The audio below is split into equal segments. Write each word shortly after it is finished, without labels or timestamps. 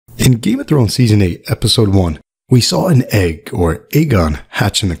In Game of Thrones Season 8, Episode 1, we saw an egg, or Aegon,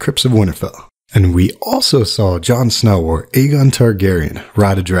 hatch in the Crypts of Winterfell. And we also saw Jon Snow, or Aegon Targaryen,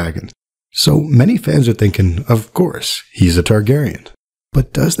 ride a dragon. So many fans are thinking, of course, he's a Targaryen.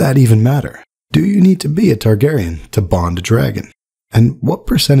 But does that even matter? Do you need to be a Targaryen to bond a dragon? And what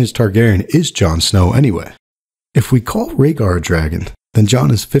percentage Targaryen is Jon Snow anyway? If we call Rhaegar a dragon, then Jon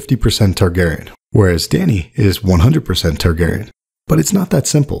is 50% Targaryen, whereas Dany is 100% Targaryen. But it's not that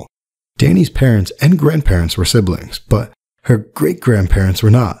simple. Dany's parents and grandparents were siblings, but her great-grandparents were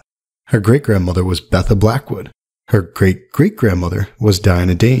not. Her great-grandmother was Betha Blackwood. Her great-great-grandmother was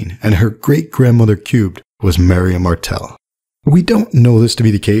Diana Dane, and her great-grandmother cubed was Maria Martell. We don't know this to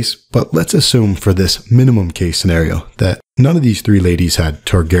be the case, but let's assume for this minimum case scenario that none of these three ladies had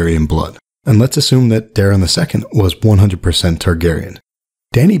Targaryen blood. And let's assume that Daeron II was 100% Targaryen.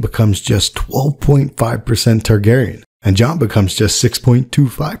 Dany becomes just 12.5% Targaryen, and Jon becomes just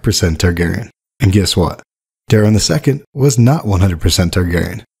 6.25% Targaryen. And guess what? Daeron II was not 100%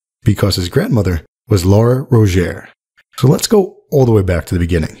 Targaryen, because his grandmother was Laura Roger. So let's go all the way back to the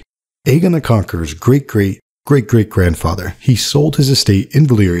beginning. Aegon the Conqueror's great-great-great-great-grandfather, he sold his estate in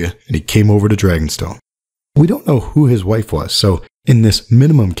Valyria and he came over to Dragonstone. We don't know who his wife was, so in this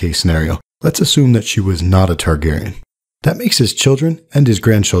minimum case scenario, let's assume that she was not a Targaryen. That makes his children and his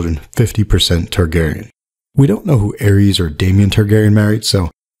grandchildren 50% Targaryen. We don't know who Aerys or Daemon Targaryen married, so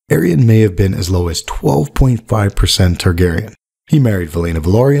Aerion may have been as low as 12.5% Targaryen. He married Valyna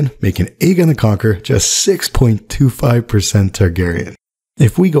Velaryon, making Aegon the Conqueror just 6.25% Targaryen.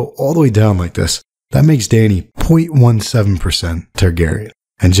 If we go all the way down like this, that makes Dany 0.17% Targaryen,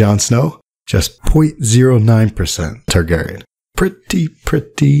 and Jon Snow just 0.09% Targaryen.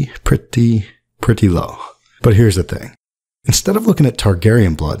 Pretty low. But here's the thing. Instead of looking at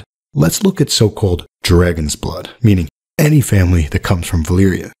Targaryen blood, let's look at so-called dragon's blood, meaning any family that comes from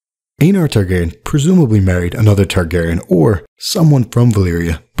Valyria. Aenar Targaryen presumably married another Targaryen or someone from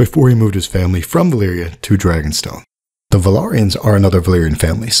Valyria before he moved his family from Valyria to Dragonstone. The Velaryons are another Valyrian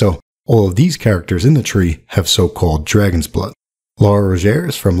family, so all of these characters in the tree have so-called dragon's blood. Laura Roger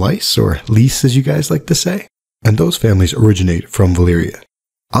is from Lys, or Lys as you guys like to say, and those families originate from Valyria.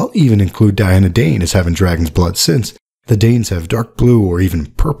 I'll even include Diana Dane as having dragon's blood since the Danes have dark blue or even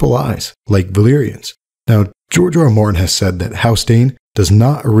purple eyes, like Valyrians. Now, George R. R. Martin has said that House Dane does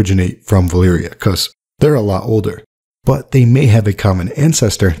not originate from Valyria, because they're a lot older, but they may have a common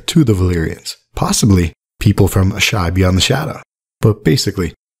ancestor to the Valyrians, possibly people from Ashai Beyond the Shadow. But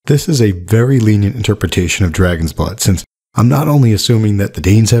basically, this is a very lenient interpretation of dragon's blood, since I'm not only assuming that the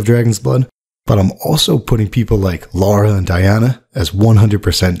Danes have dragon's blood, but I'm also putting people like Laura and Diana as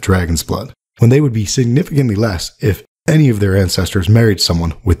 100% dragon's blood, when they would be significantly less if any of their ancestors married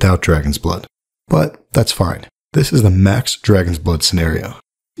someone without dragon's blood. But that's fine. This is the max dragon's blood scenario.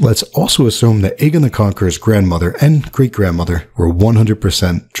 Let's also assume that Aegon the Conqueror's grandmother and great-grandmother were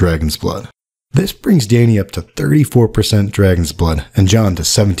 100% dragon's blood. This brings Dany up to 34% dragon's blood and Jon to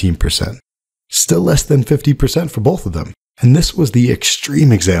 17%. Still less than 50% for both of them. And this was the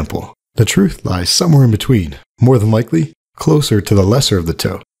extreme example. The truth lies somewhere in between, more than likely closer to the lesser of the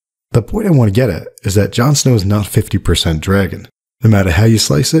two. The point I want to get at is that Jon Snow is not 50% dragon. No matter how you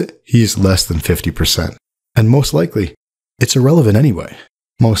slice it, he's less than 50%. And most likely, it's irrelevant anyway.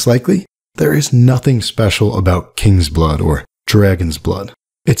 Most likely, there is nothing special about king's blood or dragon's blood.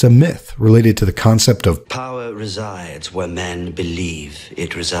 It's a myth related to the concept of power resides where men believe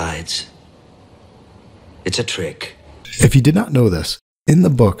it resides. It's a trick. If you did not know this, in the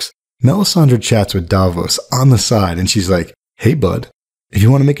books, Melisandre chats with Davos on the side and she's like, "Hey bud, if you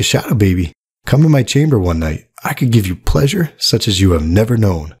want to make a shadow baby, come to my chamber one night. I could give you pleasure such as you have never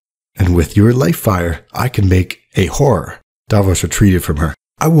known. And with your life fire, I can make a horror." Davos retreated from her.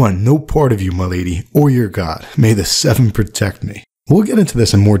 "I want no part of you, my lady, or your god. May the seven protect me." We'll get into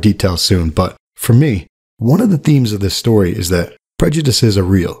this in more detail soon, but for me, one of the themes of this story is that prejudices are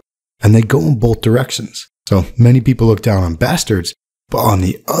real, and they go in both directions. So many people look down on bastards, but on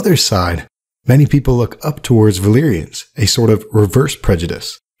the other side, many people look up towards Valyrians, a sort of reverse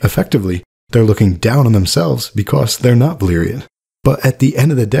prejudice. Effectively, they're looking down on themselves because they're not Valyrian. But at the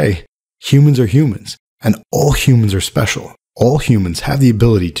end of the day, humans are humans, and all humans are special. All humans have the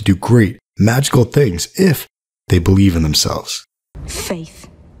ability to do great, magical things if they believe in themselves. Faith.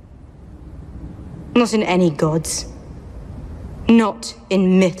 Not in any gods. Not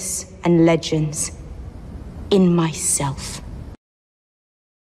in myths and legends. In myself.